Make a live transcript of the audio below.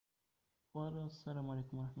السلام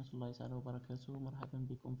عليكم ورحمة الله تعالى وبركاته. مرحبا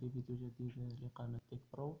بكم في فيديو جديد لقناة تيك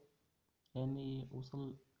برو. يعني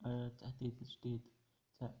وصل تحديث جديد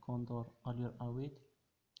تاع كوندور أليور A8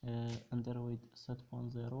 أندرويد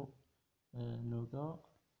 7.0 نوغا.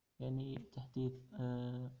 يعني تحديث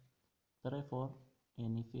تريفور،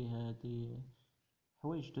 يعني فيه هادي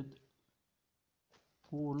حوايج جدد.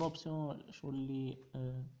 و لوبسيون شو اللي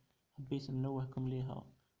حبيت ننوهكم ليها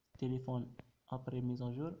التليفون ابري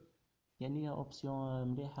ميزاجور. يعني هي اوبسيون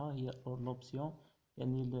مليحه، هي لوبسيون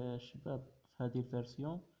يعني للشباب في هذه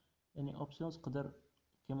الفيرسيون. يعني اوبسيون تقدر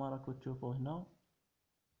كيما راكو تشوفوا هنا،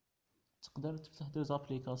 تقدر تفتح دوز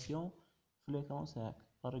ابليكاسيون في ليكرون تاعك.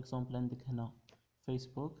 بار اكزومبل عندك هنا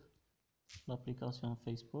فيسبوك، لابليكاسيون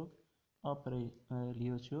فيسبوك، ابري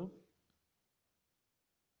اليوتيوب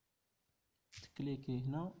تكليكي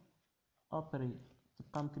هنا، ابري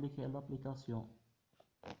تبقى مكليكي على لابليكاسيون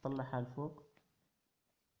طلعها الفوق،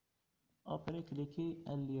 ابري كليكي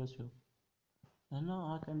على اليوتيوب. هنا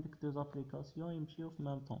هاك عندك دوز ابليكاسيون يمشيو في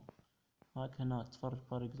ميم طون. هاك هنا تفرج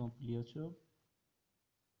بار اكزومبل اليوتيوب،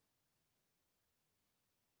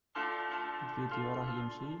 الفيديو راه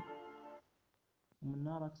يمشي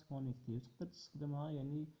ومنها راك تكونيكتي وتقدر تستخدمها.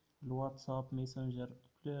 يعني الواتساب، ميسنجر،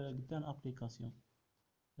 قدام ابليكاسيون.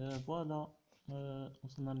 فوالا،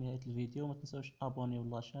 وصلنا لنهاية الفيديو. ما تنسوش ابونيو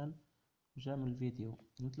لاشين وجامل الفيديو.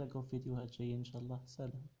 نتلاقاو في فيديوهات جايين ان شاء الله.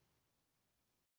 سلام.